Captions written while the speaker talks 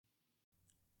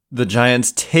The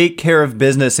Giants take care of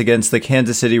business against the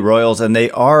Kansas City Royals, and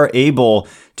they are able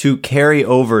to carry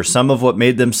over some of what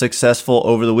made them successful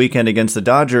over the weekend against the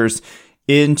Dodgers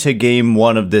into Game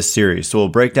 1 of this series. So we'll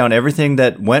break down everything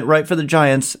that went right for the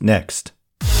Giants next.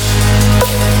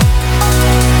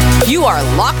 You are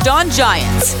Locked On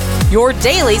Giants, your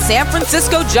daily San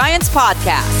Francisco Giants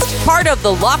podcast. Part of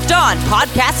the Locked On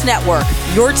Podcast Network,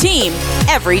 your team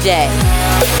every day.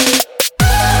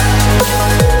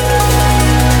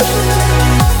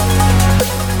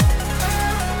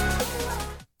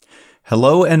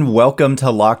 Hello and welcome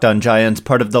to Locked On Giants,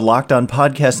 part of the Locked On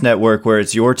Podcast Network, where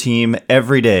it's your team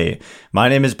every day. My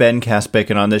name is Ben Kaspick,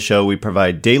 and on this show we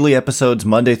provide daily episodes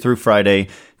Monday through Friday,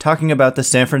 talking about the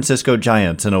San Francisco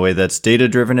Giants in a way that's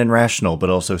data-driven and rational, but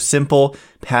also simple,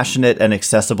 passionate, and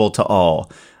accessible to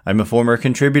all. I'm a former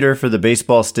contributor for the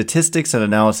baseball statistics and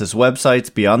analysis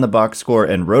websites Beyond the Box Score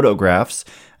and Rotographs.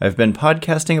 I've been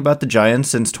podcasting about the Giants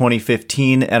since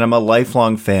 2015, and I'm a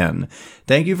lifelong fan.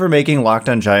 Thank you for making Locked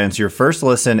On Giants your first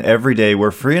listen every day. We're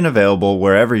free and available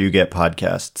wherever you get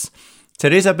podcasts.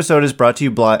 Today's episode is brought to you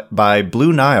by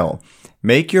Blue Nile.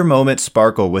 Make your moment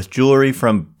sparkle with jewelry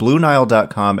from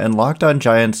BlueNile.com, and Locked On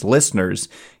Giants listeners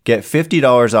get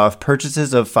 $50 off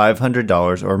purchases of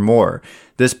 $500 or more.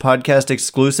 This podcast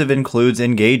exclusive includes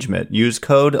engagement. Use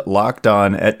code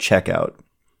LOCKEDON at checkout.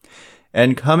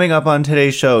 And coming up on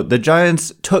today's show, the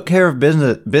Giants took care of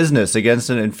business against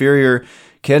an inferior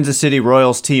Kansas City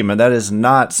Royals team, and that is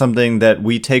not something that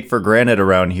we take for granted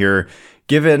around here,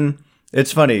 given,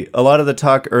 it's funny, a lot of the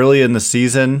talk early in the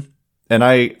season, and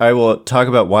I will talk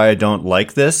about why I don't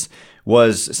like this,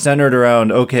 was centered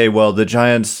around, okay, well, the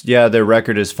Giants, yeah, their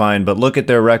record is fine, but look at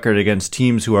their record against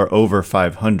teams who are over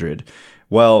 500.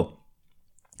 Well,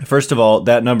 first of all,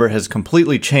 that number has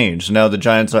completely changed. Now the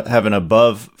Giants have an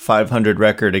above 500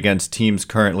 record against teams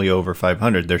currently over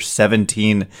 500. They're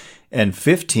 17 and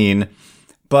 15.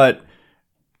 But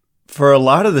for a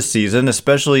lot of the season,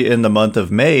 especially in the month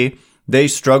of May, they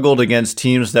struggled against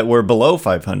teams that were below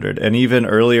 500. And even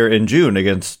earlier in June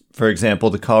against, for example,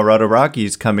 the Colorado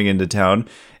Rockies coming into town,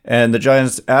 and the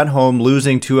Giants at home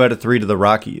losing 2 out of 3 to the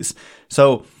Rockies.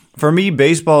 So for me,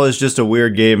 baseball is just a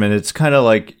weird game, and it's kind of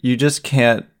like you just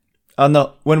can't.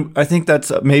 When I think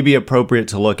that's maybe appropriate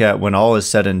to look at when all is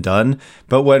said and done,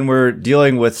 but when we're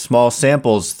dealing with small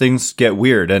samples, things get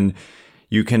weird, and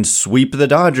you can sweep the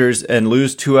Dodgers and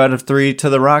lose 2 out of 3 to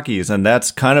the Rockies, and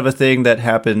that's kind of a thing that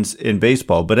happens in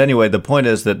baseball. But anyway, the point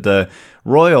is that the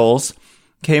Royals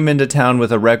came into town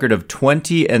with a record of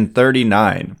 20 and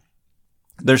 39.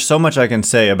 There's so much I can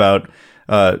say about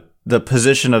the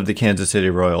position of the Kansas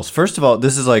City Royals. First of all,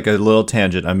 this is like a little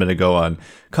tangent I'm going to go on.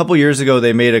 A couple years ago,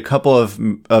 they made a couple of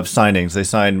signings. They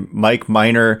signed Mike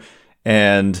Minor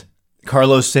and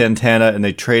Carlos Santana, and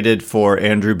they traded for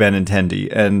Andrew Benintendi.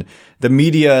 And the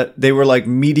media, they were like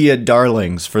media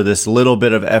darlings for this little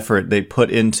bit of effort they put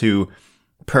into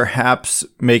perhaps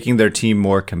making their team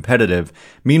more competitive.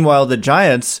 Meanwhile, the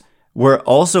Giants were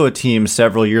also a team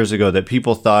several years ago that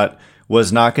people thought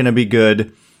was not going to be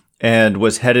good and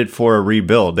was headed for a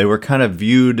rebuild. They were kind of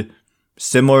viewed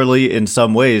similarly in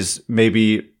some ways,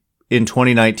 maybe in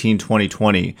 2019,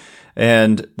 2020.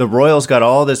 And the Royals got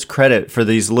all this credit for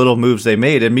these little moves they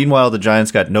made. And meanwhile, the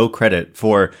Giants got no credit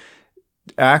for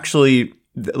actually,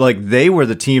 like, they were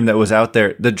the team that was out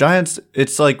there. The Giants,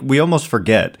 it's like we almost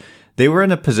forget. They were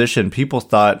in a position people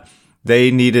thought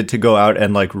they needed to go out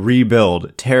and like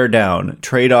rebuild, tear down,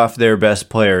 trade off their best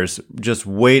players, just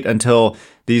wait until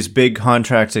these big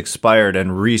contracts expired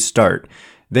and restart.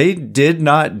 They did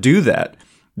not do that.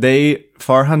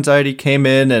 Farhan Zaidi came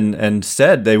in and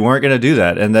said they weren't going to do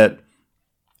that, and that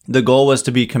the goal was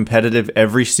to be competitive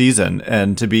every season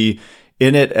and to be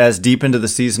in it as deep into the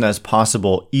season as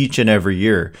possible each and every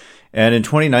year. And in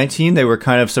 2019, they were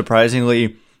kind of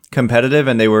surprisingly competitive,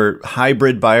 and they were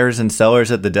hybrid buyers and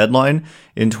sellers at the deadline.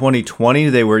 In 2020,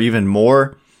 they were even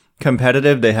more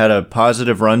competitive. They had a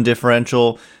positive run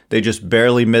differential. They just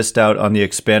barely missed out on the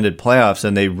expanded playoffs,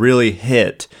 and they really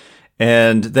hit.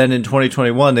 And then in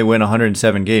 2021, they win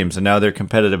 107 games, and now they're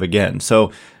competitive again.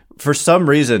 So for some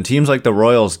reason, teams like the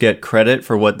Royals get credit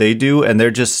for what they do, and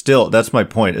they're just still, that's my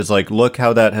point, is like, look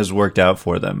how that has worked out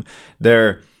for them.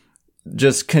 They're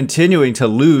just continuing to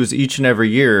lose each and every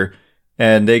year,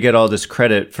 and they get all this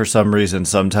credit for some reason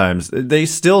sometimes. They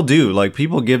still do. Like,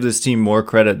 people give this team more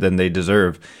credit than they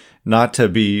deserve, not to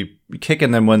be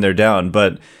kicking them when they're down,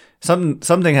 but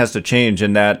something has to change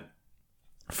in that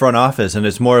front office, and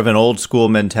it's more of an old school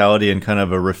mentality and kind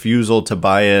of a refusal to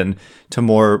buy in to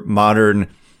more modern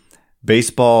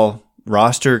baseball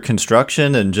roster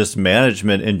construction and just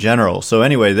management in general. So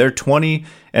anyway, they're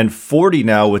 20-40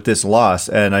 now with this loss,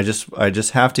 and I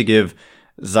just have to give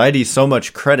Zaidi so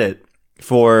much credit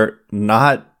for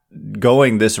not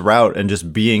going this route and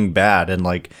just being bad. And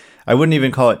like, I wouldn't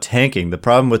even call it tanking. The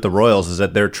problem with the Royals is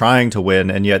that they're trying to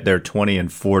win, and yet they're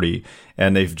 20-40,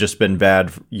 and they've just been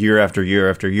bad year after year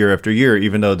after year after year,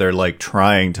 even though they're like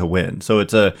trying to win. So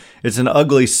it's an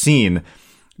ugly scene.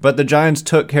 But the Giants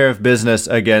took care of business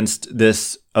against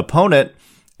this opponent,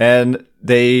 and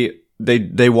they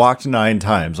walked 9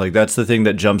 times. Like, that's the thing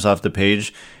that jumps off the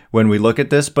page when we look at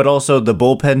this. But also the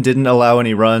bullpen didn't allow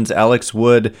any runs. Alex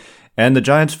Wood and the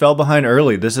Giants fell behind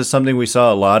early. This is something we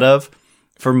saw a lot of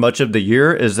for much of the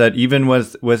year, is that even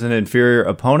with an inferior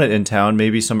opponent in town,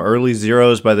 maybe some early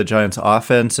zeros by the Giants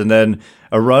offense and then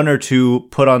a run or two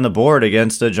put on the board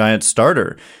against a Giants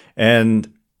starter.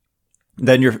 And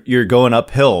then you're going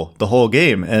uphill the whole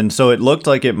game. And so it looked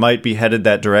like it might be headed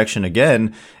that direction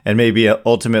again, and maybe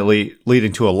ultimately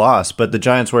leading to a loss. But the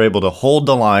Giants were able to hold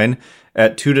the line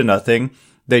at 2-0.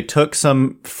 They took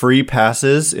some free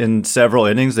passes in several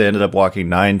innings. They ended up walking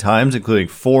 9 times, including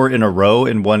 4 in a row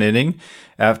in one inning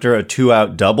after a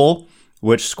 2-out double,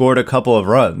 which scored a couple of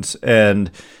runs.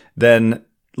 And then,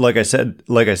 like I said,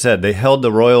 they held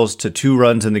the Royals to 2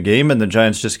 runs in the game, and the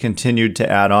Giants just continued to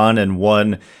add on and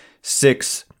won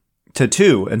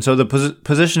 6-2. And so the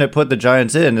position it put the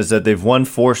Giants in is that they've won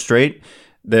 4 straight.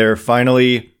 They're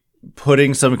finally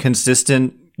putting some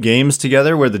consistent games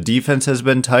together where the defense has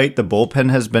been tight, the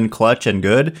bullpen has been clutch and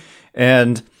good,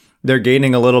 and they're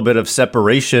gaining a little bit of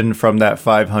separation from that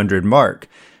 500 mark.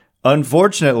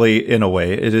 Unfortunately, in a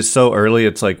way, it is so early,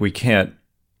 it's like we can't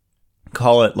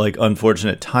call it like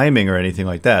unfortunate timing or anything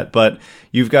like that. But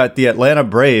you've got the Atlanta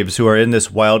Braves, who are in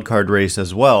this wild card race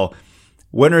as well,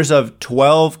 winners of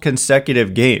 12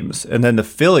 consecutive games. And then the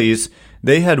Phillies,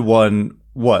 they had won,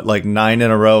 9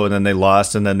 in a row, and then they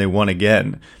lost, and then they won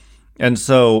again. And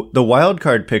so the wild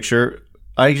card picture,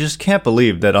 I just can't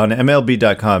believe that on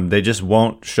MLB.com, they just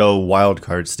won't show wild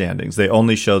card standings. They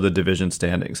only show the division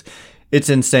standings. It's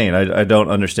insane. I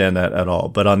don't understand that at all.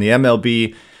 But on the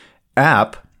MLB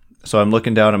app, so I'm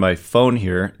looking down at my phone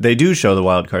here, they do show the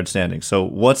wild card standings. So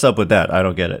what's up with that? I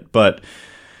don't get it. But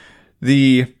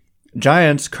the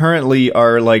Giants currently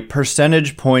are like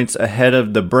percentage points ahead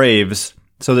of the Braves.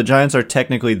 So the Giants are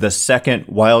technically the second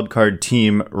wild card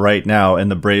team right now, and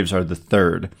the Braves are the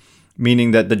third.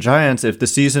 Meaning that the Giants, if the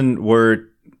season were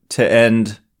to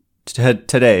end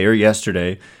today or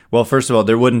yesterday, well, first of all,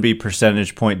 there wouldn't be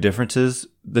percentage point differences.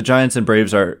 The Giants and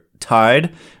Braves are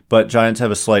tied, but Giants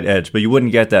have a slight edge. But you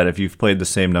wouldn't get that if you've played the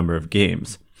same number of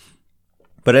games.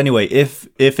 But anyway, if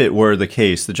it were the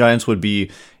case, the Giants would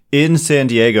be in San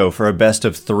Diego for a best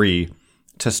of 3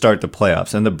 to start the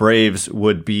playoffs, and the Braves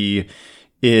would be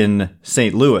in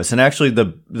St. Louis. And actually,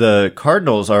 the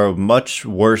Cardinals are a much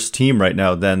worse team right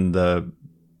now than the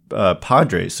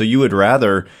Padres. So you would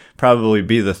rather probably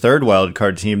be the third wild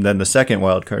card team than the second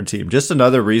wild card team. Just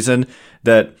another reason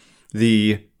that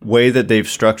the way that they've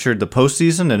structured the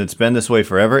postseason, and it's been this way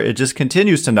forever, it just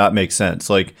continues to not make sense.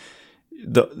 Like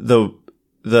the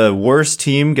worst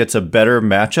team gets a better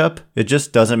matchup. It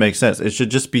just doesn't make sense. It should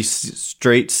just be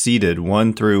straight seeded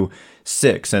 1 through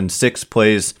 6, and 6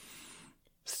 plays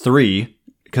 3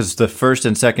 because the first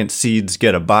and second seeds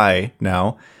get a bye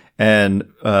now, and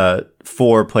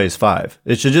 4 plays 5.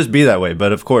 It should just be that way.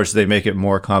 But of course, they make it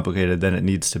more complicated than it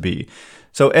needs to be.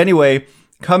 So anyway,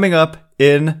 coming up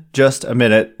in just a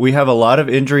minute, we have a lot of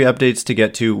injury updates to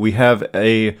get to. We have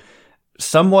a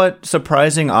somewhat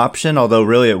surprising option, although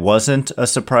really it wasn't a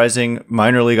surprising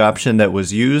minor league option that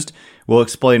was used. We'll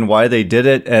explain why they did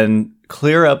it and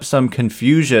clear up some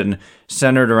confusion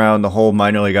centered around the whole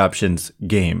minor league options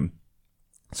game.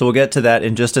 So we'll get to that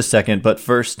in just a second, but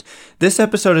first, this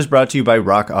episode is brought to you by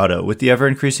Rock Auto. With the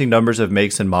ever-increasing numbers of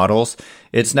makes and models,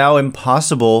 it's now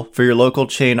impossible for your local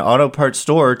chain auto parts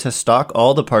store to stock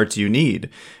all the parts you need.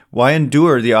 Why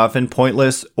endure the often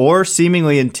pointless or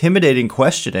seemingly intimidating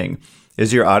questioning?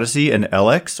 Is your Odyssey an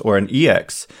LX or an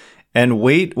EX? And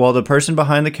wait while the person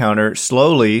behind the counter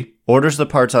slowly orders the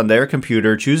parts on their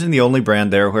computer, choosing the only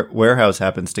brand their warehouse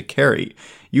happens to carry.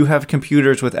 You have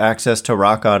computers with access to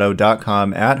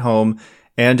rockauto.com at home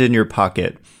and in your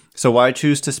pocket. So why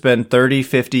choose to spend 30,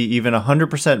 50, even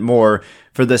 100% more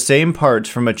for the same parts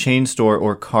from a chain store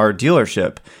or car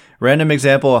dealership? Random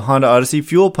example, a Honda Odyssey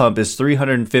fuel pump is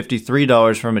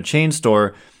 $353 from a chain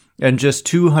store and just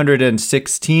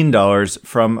 $216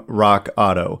 from Rock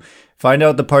Auto. Find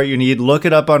out the part you need, look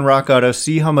it up on Rock Auto,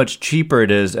 see how much cheaper it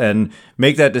is, and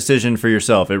make that decision for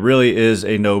yourself. It really is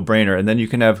a no-brainer, and then you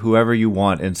can have whoever you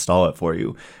want install it for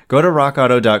you. Go to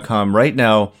rockauto.com right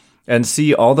now and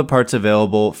see all the parts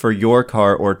available for your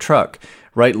car or truck.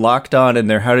 Write Locked On in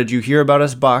their How Did You Hear About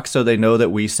Us box so they know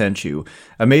that we sent you.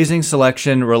 Amazing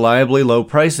selection, reliably low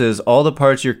prices, all the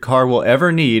parts your car will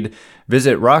ever need.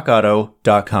 Visit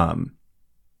rockauto.com.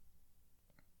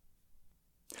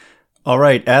 All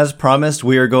right, as promised,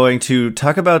 we are going to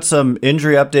talk about some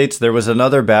injury updates. There was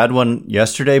another bad one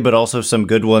yesterday, but also some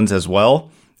good ones as well.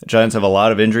 The Giants have a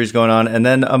lot of injuries going on. And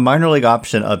then a minor league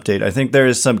option update. I think there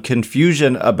is some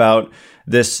confusion about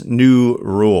this new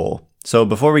rule. So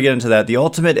before we get into that, the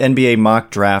Ultimate NBA Mock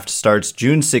Draft starts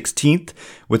June 16th.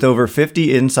 With over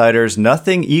 50 insiders,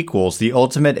 nothing equals the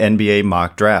Ultimate NBA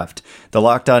Mock Draft. The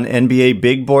Locked On NBA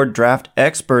Big Board Draft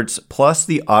experts plus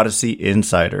the Odyssey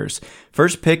insiders.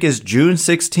 First pick is June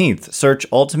 16th. Search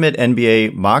Ultimate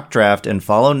NBA Mock Draft and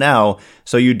follow now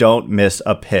so you don't miss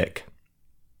a pick.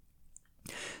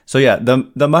 So yeah,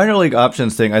 the minor league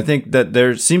options thing, I think that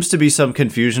there seems to be some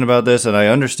confusion about this, and I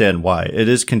understand why. It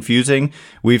is confusing.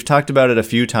 We've talked about it a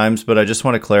few times, but I just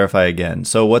want to clarify again.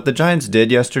 So what the Giants did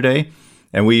yesterday,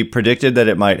 and we predicted that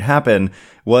it might happen,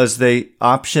 was they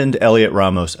optioned Elliot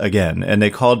Ramos again, and they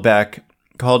called up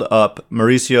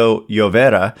Mauricio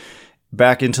Llovera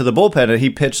back into the bullpen, and he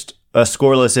pitched a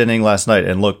scoreless inning last night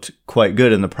and looked quite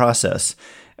good in the process.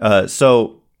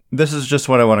 So this is just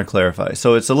what I want to clarify.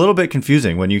 So it's a little bit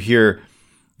confusing when you hear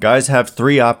guys have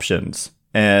 3 options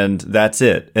and that's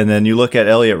it. And then you look at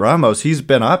Elliot Ramos, he's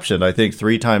been optioned, I think,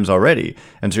 3 times already.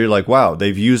 And so you're like, wow,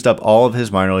 they've used up all of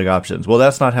his minor league options. Well,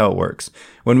 that's not how it works.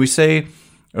 When we say,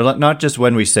 or not just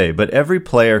when we say, but every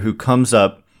player who comes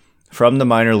up from the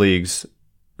minor leagues,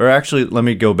 or actually, let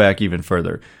me go back even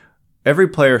further. Every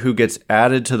player who gets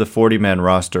added to the 40-man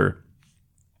roster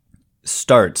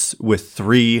starts with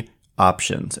 3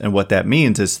 options. And what that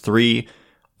means is 3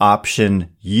 option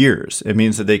years. It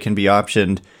means that they can be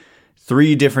optioned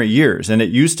 3 different years. And it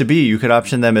used to be you could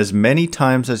option them as many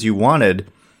times as you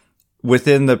wanted.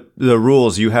 Within the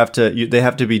rules, they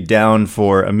have to be down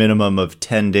for a minimum of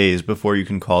 10 days before you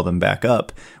can call them back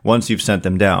up once you've sent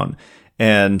them down.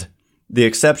 And the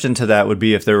exception to that would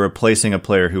be if they're replacing a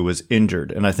player who was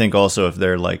injured. And I think also if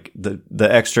they're like the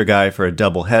extra guy for a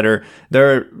doubleheader,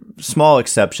 there are small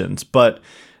exceptions. But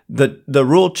the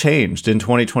rule changed in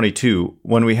 2022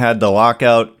 when we had the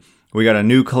lockout. We got a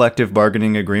new collective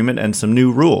bargaining agreement and some new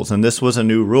rules. And this was a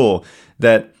new rule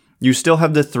that you still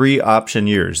have the 3 option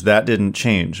years. That didn't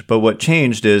change. But what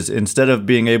changed is instead of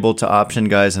being able to option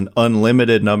guys an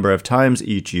unlimited number of times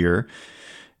each year,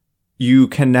 you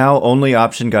can now only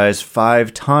option guys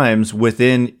 5 times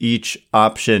within each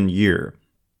option year.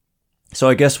 So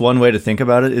I guess one way to think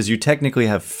about it is you technically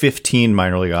have 15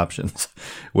 minor league options,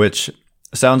 which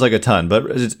sounds like a ton, but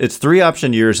it's 3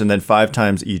 option years and then 5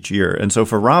 times each year. And so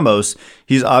for Ramos,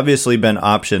 he's obviously been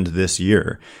optioned this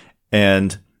year.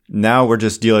 And now we're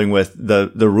just dealing with the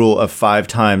rule of 5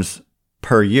 times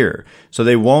per year. So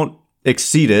they won't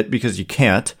exceed it because you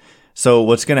can't. So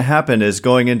what's going to happen is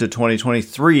going into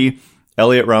 2023,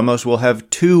 Elliot Ramos will have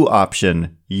 2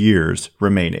 option years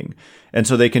remaining. And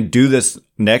so they can do this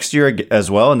next year as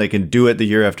well, and they can do it the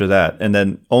year after that. And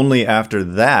then only after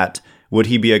that would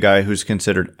he be a guy who's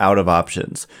considered out of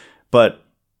options. But,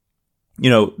 you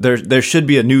know, there should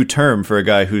be a new term for a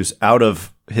guy who's out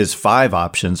of his 5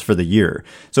 options for the year.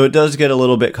 So it does get a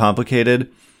little bit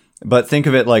complicated. But think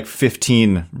of it like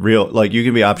 15 real, like you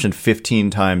can be optioned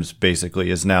 15 times basically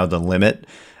is now the limit.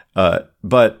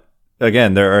 But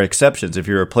again, there are exceptions. If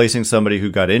you're replacing somebody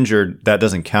who got injured, that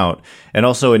doesn't count. And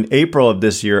also in April of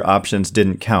this year, options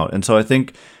didn't count. And so I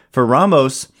think for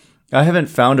Ramos, I haven't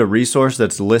found a resource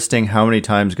that's listing how many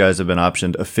times guys have been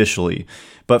optioned officially.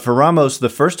 But for Ramos, the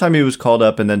first time he was called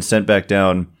up and then sent back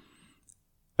down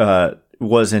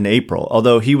was in April.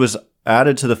 Although he was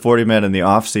added to the 40-man in the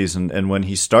offseason, and when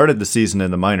he started the season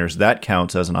in the minors, that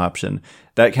counts as an option.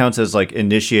 That counts as like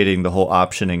initiating the whole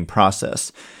optioning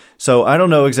process. So I don't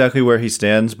know exactly where he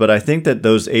stands, but I think that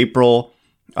those April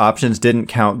options didn't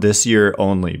count this year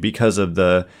only because of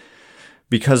the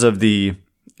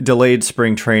delayed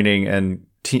spring training and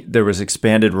there was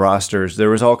expanded rosters. There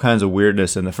was all kinds of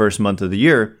weirdness in the first month of the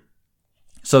year.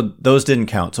 So those didn't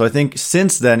count. So I think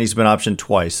since then he's been optioned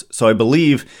twice. So I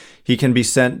believe he can be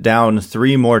sent down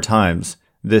 3 more times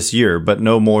this year, but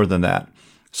no more than that.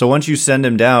 So once you send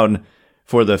him down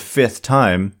for the 5th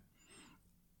time,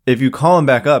 if you call him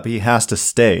back up, he has to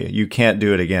stay. You can't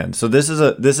do it again. So this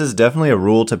is definitely a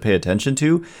rule to pay attention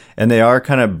to, and they are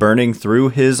kind of burning through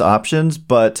his options,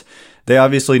 but they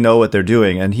obviously know what they're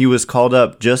doing. And he was called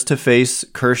up just to face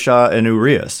Kershaw and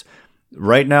Urias.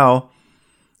 Right now,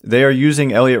 they are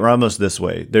using Elliot Ramos this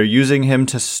way. They're using him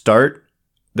to start.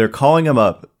 They're calling him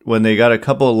up when they got a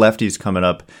couple of lefties coming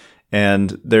up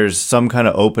and there's some kind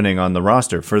of opening on the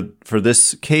roster. For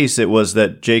this case, it was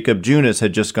that Jacob Junis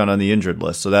had just gone on the injured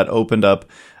list. So that opened up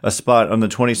a spot on the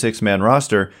 26-man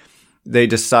roster. They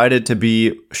decided to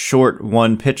be short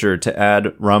one pitcher to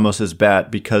add Ramos's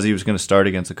bat because he was going to start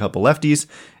against a couple lefties.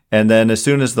 And then as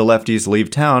soon as the lefties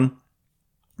leave town,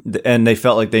 and they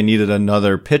felt like they needed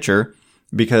another pitcher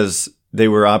because they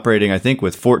were operating, I think,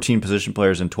 with 14 position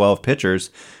players and 12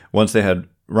 pitchers. Once they had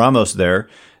Ramos there,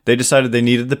 they decided they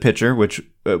needed the pitcher, which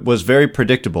was very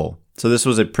predictable. So this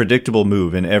was a predictable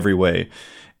move in every way.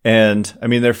 And I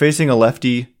mean, they're facing a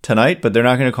lefty tonight, but they're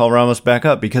not going to call Ramos back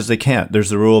up because they can't.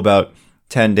 There's the rule about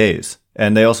 10 days.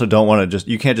 And they also don't want to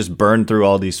you can't just burn through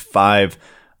all these 5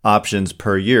 options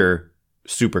per year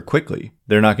super quickly.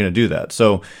 They're not going to do that.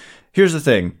 So here's the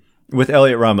thing. With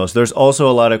Elliot Ramos, there's also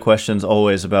a lot of questions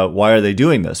always about why are they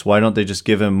doing this? Why don't they just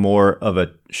give him more of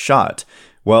a shot?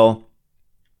 Well,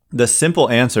 the simple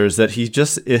answer is that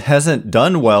it hasn't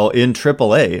done well in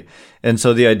AAA. And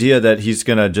so the idea that he's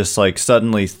going to just like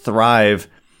suddenly thrive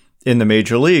in the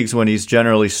major leagues when he's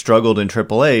generally struggled in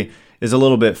AAA is a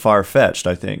little bit far-fetched,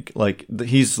 I think. Like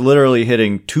he's literally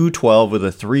hitting 212 with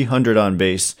a 300 on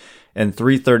base and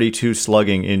 332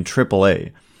 slugging in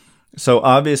AAA. So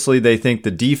obviously they think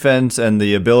the defense and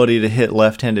the ability to hit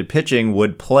left-handed pitching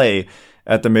would play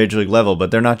at the major league level, but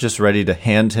they're not just ready to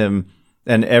hand him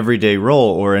an everyday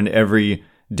role or an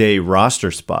everyday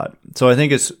roster spot. So I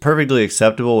think it's perfectly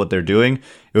acceptable what they're doing.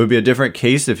 It would be a different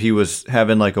case if he was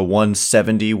having like a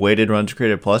 170 weighted runs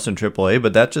created plus in AAA,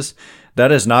 but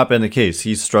that has not been the case.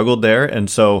 He's struggled there.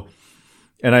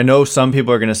 And I know some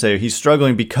people are going to say he's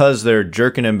struggling because they're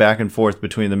jerking him back and forth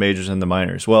between the majors and the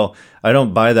minors. Well, I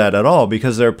don't buy that at all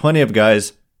because there are plenty of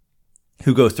guys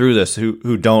who go through this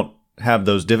who don't have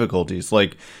those difficulties.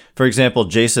 Like, for example,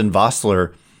 Jason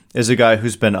Vossler is a guy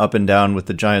who's been up and down with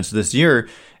the Giants this year,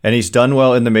 and he's done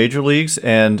well in the major leagues.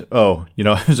 And, I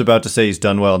was about to say he's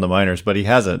done well in the minors, but he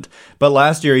hasn't. But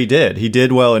last year he did. He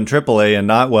did well in AAA and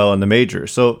not well in the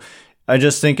majors. So I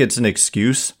just think it's an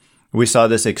excuse. We saw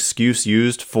this excuse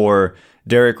used for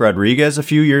Derek Rodriguez a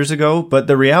few years ago, but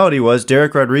the reality was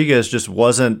Derek Rodriguez just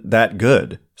wasn't that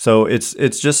good. So it's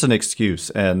just an excuse.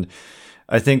 And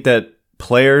I think that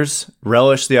players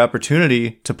relish the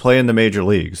opportunity to play in the major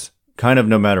leagues, kind of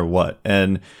no matter what.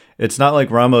 And it's not like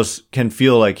Ramos can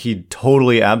feel like he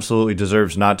totally, absolutely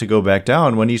deserves not to go back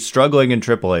down when he's struggling in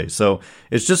AAA. So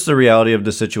it's just the reality of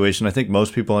the situation. I think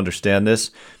most people understand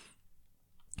this.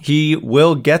 He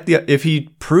will get if he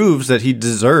proves that he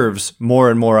deserves more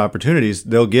and more opportunities,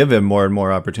 they'll give him more and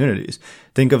more opportunities.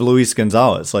 Think of Luis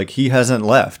Gonzalez. Like, he hasn't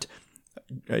left.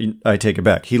 I take it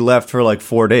back. He left for like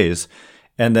 4 days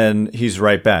and then he's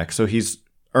right back. So he's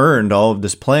earned all of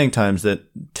this playing time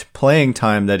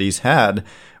that he's had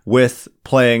with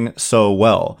playing so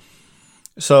well.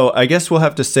 So I guess we'll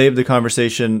have to save the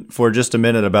conversation for just a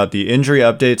minute about the injury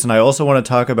updates. And I also want to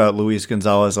talk about Luis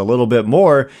Gonzalez a little bit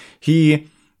more. He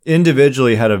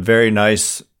individually had a very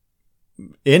nice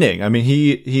inning. I mean,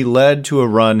 he led to a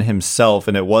run himself,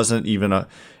 and it wasn't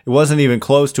even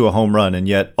close to a home run, and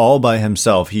yet all by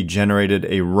himself he generated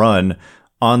a run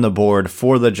on the board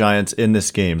for the Giants in this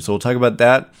game. So we'll talk about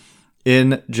that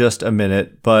in just a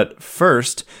minute. But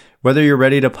first, whether you're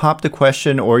ready to pop the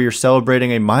question or you're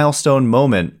celebrating a milestone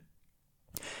moment,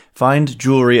 find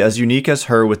jewelry as unique as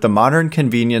her with the modern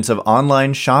convenience of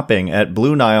online shopping at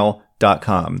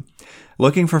BlueNile.com.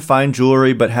 Looking for fine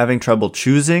jewelry but having trouble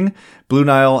choosing? Blue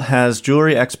Nile has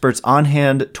jewelry experts on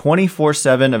hand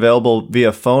 24/7, available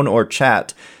via phone or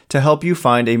chat to help you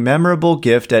find a memorable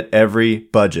gift at every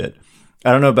budget.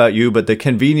 I don't know about you, but the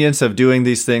convenience of doing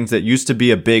these things that used to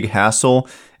be a big hassle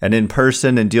and in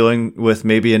person and dealing with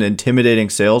maybe an intimidating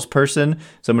salesperson,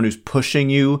 someone who's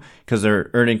pushing you because they're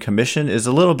earning commission, is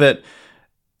a little bit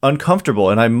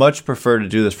uncomfortable, and I much prefer to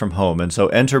do this from home. And so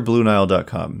enter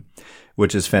BlueNile.com,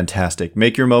 which is fantastic.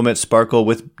 Make your moment sparkle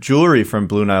with jewelry from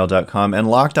BlueNile.com, and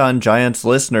Locked On Giants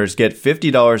listeners get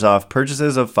 $50 off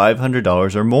purchases of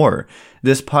 $500 or more.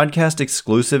 This podcast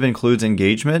exclusive includes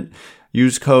engagement.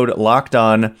 Use code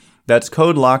LOCKEDON. That's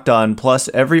code LOCKEDON, plus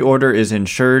every order is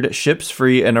insured, ships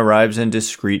free, and arrives in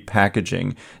discreet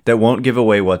packaging that won't give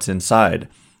away what's inside.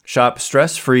 Shop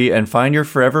stress-free and find your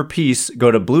forever peace. Go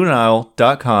to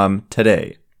BlueNile.com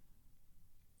today.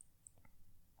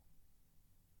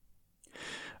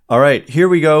 All right, here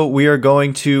we go. We are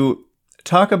going to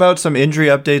talk about some injury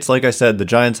updates. Like I said, the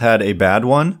Giants had a bad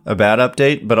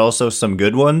update, but also some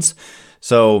good ones.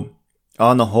 So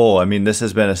on the whole, I mean, this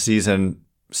has been a season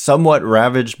somewhat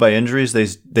ravaged by injuries.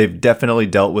 They've definitely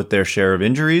dealt with their share of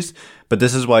injuries, but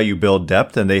this is why you build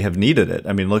depth, and they have needed it.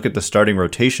 I mean, look at the starting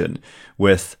rotation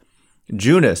with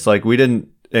Junis. Like, we didn't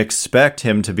expect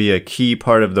him to be a key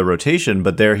part of the rotation,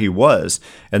 but there he was.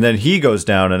 And then he goes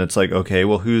down, and it's like, okay,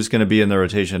 well, who's going to be in the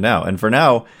rotation now? And for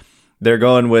now, they're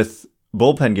going with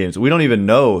bullpen games. We don't even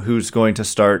know who's going to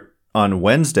start on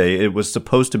Wednesday. It was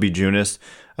supposed to be Junis.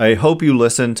 I hope you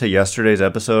listened to yesterday's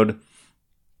episode.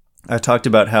 I talked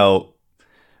about how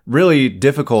really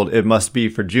difficult it must be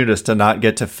for Junis to not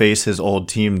get to face his old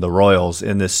team, the Royals,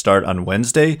 in this start on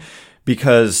Wednesday,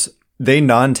 because they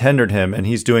non-tendered him and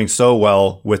he's doing so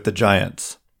well with the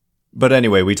Giants. But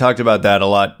anyway, we talked about that a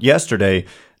lot yesterday.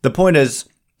 The point is,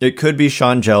 it could be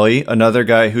Sean Jelly, another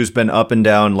guy who's been up and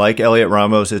down like Elliot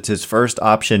Ramos. It's his first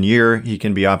option year. He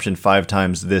can be optioned 5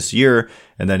 times this year,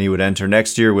 and then he would enter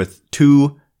next year with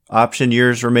 2 option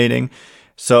years remaining.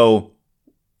 So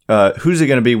who's it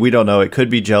going to be? We don't know. It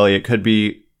could be Jelly. It could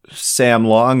be Sam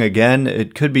Long again.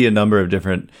 It could be a number of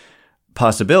different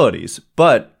possibilities.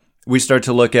 But we start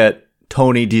to look at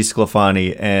Tony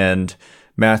DeSclafani and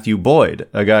Matthew Boyd,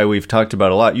 a guy we've talked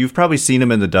about a lot. You've probably seen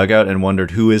him in the dugout and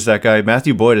wondered, who is that guy?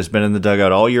 Matthew Boyd has been in the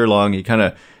dugout all year long.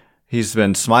 He's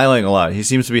been smiling a lot. He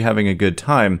seems to be having a good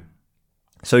time.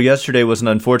 So yesterday was an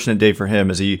unfortunate day for him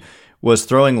as he was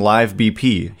throwing live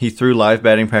BP. He threw live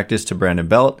batting practice to Brandon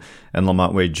Belt and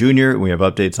LaMonte Wade Jr. We have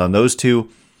updates on those two.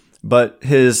 But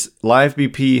his live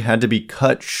BP had to be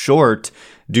cut short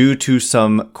due to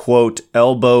some, quote,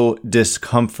 elbow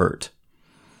discomfort.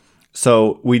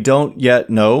 So we don't yet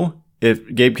know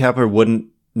if Gabe Kapler wouldn't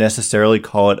necessarily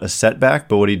call it a setback,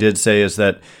 but what he did say is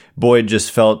that Boyd just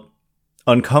felt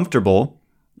uncomfortable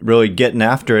really getting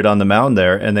after it on the mound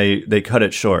there, and they cut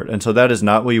it short. And so that is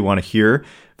not what you want to hear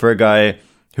for a guy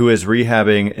who is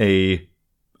rehabbing a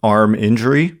arm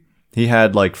injury. He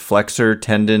had like flexor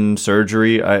tendon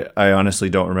surgery. I honestly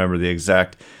don't remember the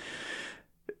exact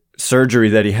surgery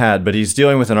that he had, but he's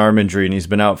dealing with an arm injury and he's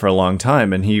been out for a long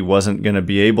time, and he wasn't going to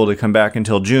be able to come back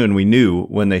until June. We knew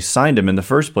when they signed him in the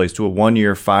first place to a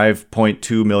 1-year,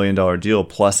 $5.2 million deal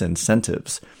plus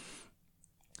incentives.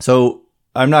 So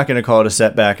I'm not going to call it a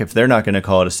setback if they're not going to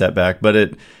call it a setback, but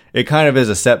it kind of is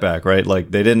a setback, right? Like,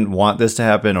 they didn't want this to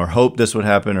happen or hope this would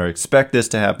happen or expect this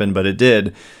to happen, but it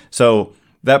did. So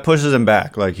that pushes him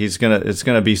back. Like, it's going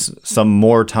to be some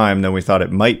more time than we thought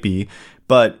it might be.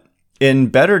 But in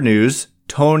better news,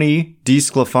 Tony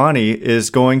DeSclafani is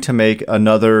going to make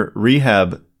another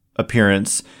rehab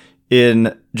appearance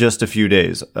in just a few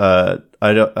days. On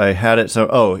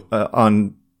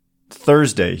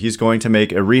Thursday, he's going to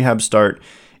make a rehab start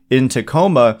in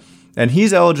Tacoma, and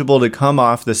he's eligible to come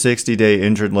off the 60-day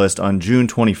injured list on June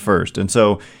 21st. And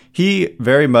so he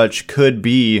very much could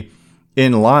be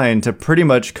in line to pretty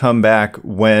much come back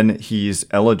when he's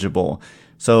eligible.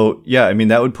 So, yeah, I mean,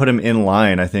 that would put him in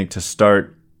line, I think, to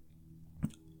start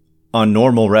on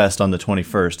normal rest on the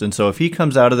 21st. And so if he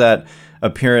comes out of that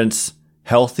appearance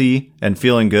healthy and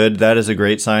feeling good, that is a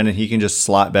great sign, and he can just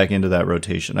slot back into that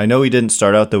rotation. I know he didn't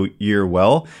start out the year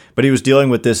well, but he was dealing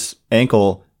with this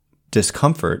ankle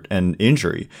discomfort and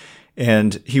injury.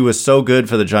 And he was so good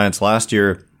for the Giants last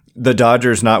year, the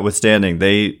Dodgers notwithstanding.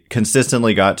 They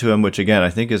consistently got to him, which, again, I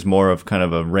think is more of kind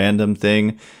of a random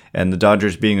thing, and the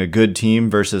Dodgers being a good team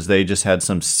versus they just had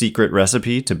some secret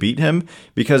recipe to beat him,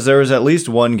 because there was at least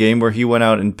one game where he went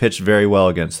out and pitched very well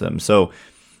against them. So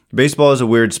baseball is a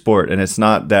weird sport, and it's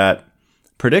not that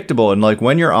predictable. And like,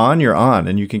 when you're on,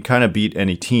 and you can kind of beat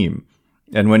any team.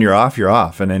 And when you're off,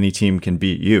 and any team can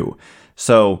beat you.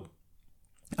 So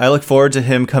I look forward to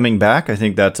him coming back. I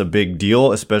think that's a big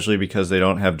deal, especially because they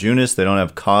don't have Junis, they don't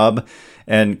have Cobb,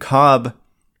 and Cobb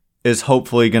is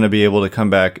hopefully going to be able to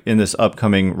come back in this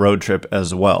upcoming road trip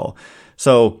as well.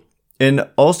 So, in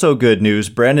also good news,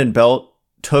 Brandon Belt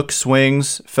took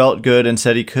swings, felt good, and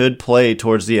said he could play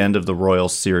towards the end of the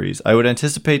Royals series. I would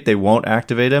anticipate they won't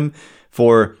activate him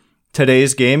for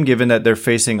today's game, given that they're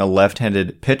facing a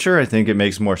left-handed pitcher. I think it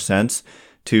makes more sense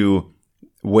to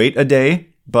wait a day,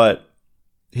 but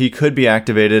he could be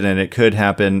activated, and it could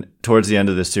happen towards the end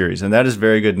of the series. And that is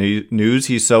very good news.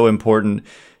 He's so important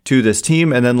to this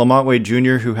team. And then LaMonte Wade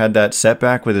Jr., who had that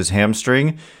setback with his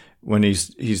hamstring when he's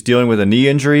dealing with a knee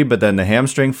injury, but then the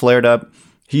hamstring flared up.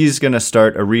 He's going to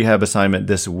start a rehab assignment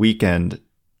this weekend.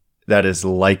 That is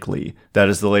likely. That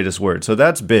is the latest word. So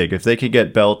that's big. If they could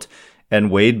get Belt and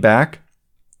Wade back,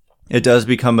 it does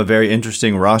become a very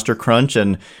interesting roster crunch.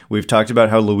 And we've talked about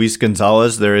how Luis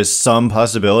Gonzalez, there is some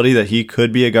possibility that he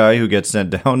could be a guy who gets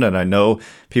sent down. And I know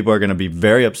people are going to be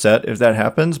very upset if that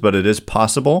happens, but it is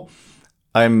possible.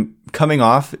 I'm coming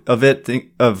off of it,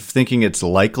 of thinking it's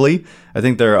likely. I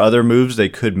think there are other moves they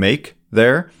could make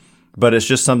there, but it's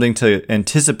just something to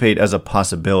anticipate as a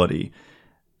possibility.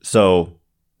 So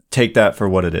take that for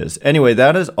what it is. Anyway,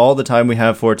 that is all the time we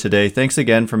have for today. Thanks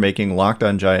again for making Locked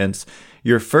On Giants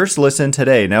your first listen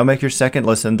today. Now make your second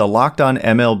listen the Locked On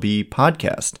MLB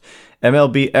podcast.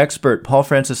 MLB expert Paul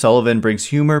Francis Sullivan brings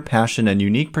humor, passion, and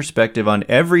unique perspective on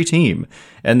every team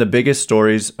and the biggest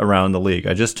stories around the league.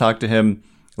 I just talked to him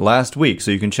last week, so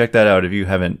you can check that out if you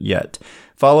haven't yet.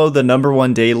 Follow the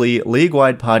 #1 daily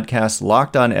league-wide podcast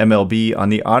Locked On MLB on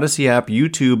the Odyssey app,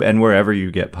 YouTube, and wherever you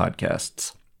get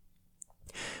podcasts.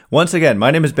 Once again,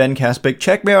 my name is Ben Kaspick.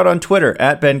 Check me out on Twitter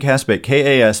at Ben Kaspick,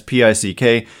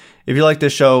 Kaspick. If you like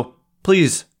this show,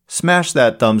 please smash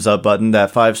that thumbs up button,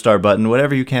 that 5-star button,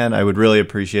 whatever you can. I would really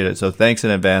appreciate it. So thanks in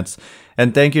advance.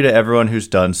 And thank you to everyone who's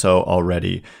done so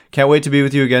already. Can't wait to be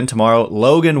with you again tomorrow.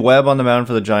 Logan Webb on the mound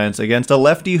for the Giants against a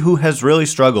lefty who has really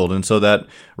struggled. And so that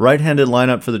right-handed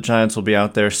lineup for the Giants will be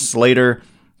out there. Slater,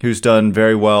 who's done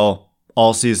very well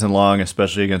all season long,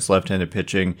 especially against left-handed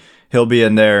pitching. He'll be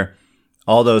in there.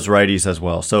 All those righties as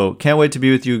well. So can't wait to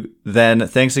be with you then.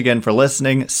 Thanks again for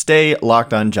listening. Stay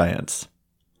locked on Giants.